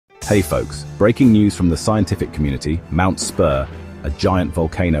Hey folks, breaking news from the scientific community. Mount Spurr, a giant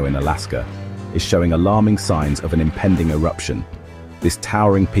volcano in Alaska, is showing alarming signs of an impending eruption. This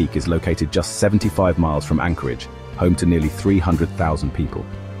towering peak is located just 75 miles from Anchorage, home to nearly 300,000 people.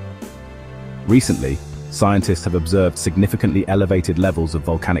 Recently, scientists have observed significantly elevated levels of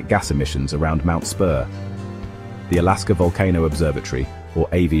volcanic gas emissions around Mount Spurr. The Alaska Volcano Observatory, or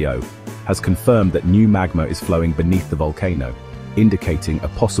AVO, has confirmed that new magma is flowing beneath the volcano, indicating a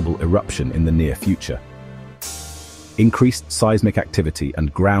possible eruption in the near future. Increased seismic activity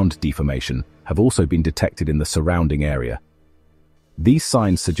and ground deformation have also been detected in the surrounding area. These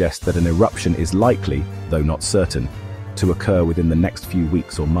signs suggest that an eruption is likely, though not certain, to occur within the next few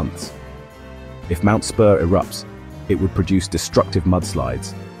weeks or months. If Mount Spurr erupts, it would produce destructive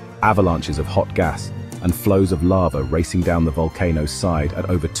mudslides, avalanches of hot gas, and flows of lava racing down the volcano's side at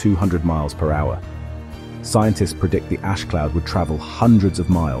over 200 miles per hour. Scientists predict the ash cloud would travel hundreds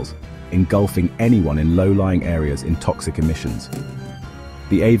of miles, engulfing anyone in low-lying areas in toxic emissions.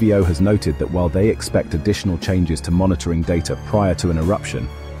 The AVO has noted that while they expect additional changes to monitoring data prior to an eruption,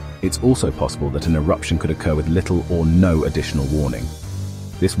 it's also possible that an eruption could occur with little or no additional warning.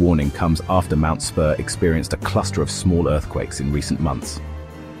 This warning comes after Mount Spurr experienced a cluster of small earthquakes in recent months.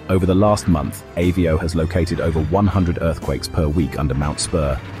 Over the last month, AVO has located over 100 earthquakes per week under Mount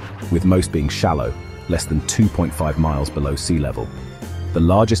Spurr, with most being shallow, less than 2.5 miles below sea level. The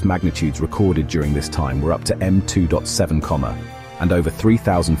largest magnitudes recorded during this time were up to M2.7, and over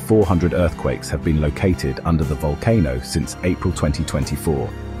 3,400 earthquakes have been located under the volcano since April 2024.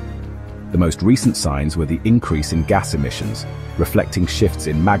 The most recent signs were the increase in gas emissions, reflecting shifts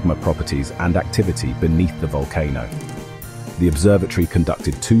in magma properties and activity beneath the volcano. The observatory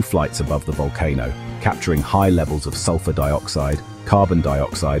conducted 2 flights above the volcano, capturing high levels of sulfur dioxide, carbon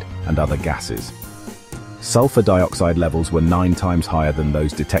dioxide, and other gases. Sulfur dioxide levels were 9 times higher than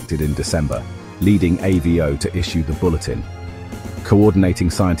those detected in December, leading AVO to issue the bulletin. Coordinating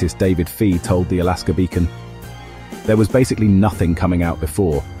scientist David Fee told the Alaska Beacon, "There was basically nothing coming out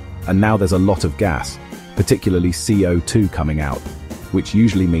before, and now there's a lot of gas, particularly CO2 coming out, which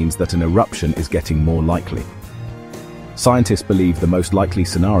usually means that an eruption is getting more likely." Scientists believe the most likely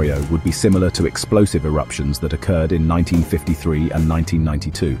scenario would be similar to explosive eruptions that occurred in 1953 and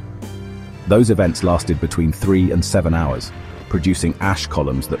 1992. Those events lasted between 3 and 7 hours, producing ash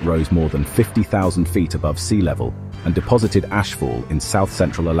columns that rose more than 50,000 feet above sea level and deposited ashfall in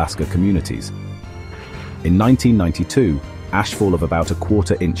south-central Alaska communities. In 1992, ashfall of about a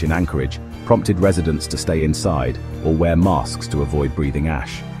quarter-inch in Anchorage prompted residents to stay inside or wear masks to avoid breathing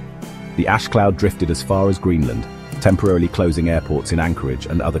ash. The ash cloud drifted as far as Greenland, temporarily closing airports in Anchorage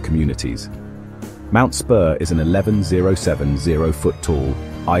and other communities. Mount Spurr is an 11,070-foot tall,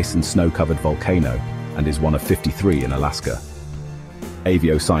 ice and snow-covered volcano and is one of 53 in Alaska.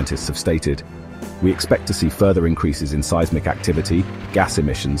 AVO scientists have stated, "We expect to see further increases in seismic activity, gas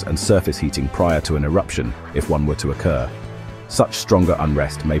emissions, and surface heating prior to an eruption if one were to occur. Such stronger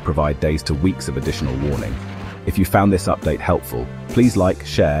unrest may provide days to weeks of additional warning." If you found this update helpful, please like,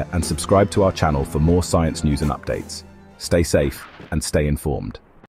 share, and subscribe to our channel for more science news and updates. Stay safe and stay informed.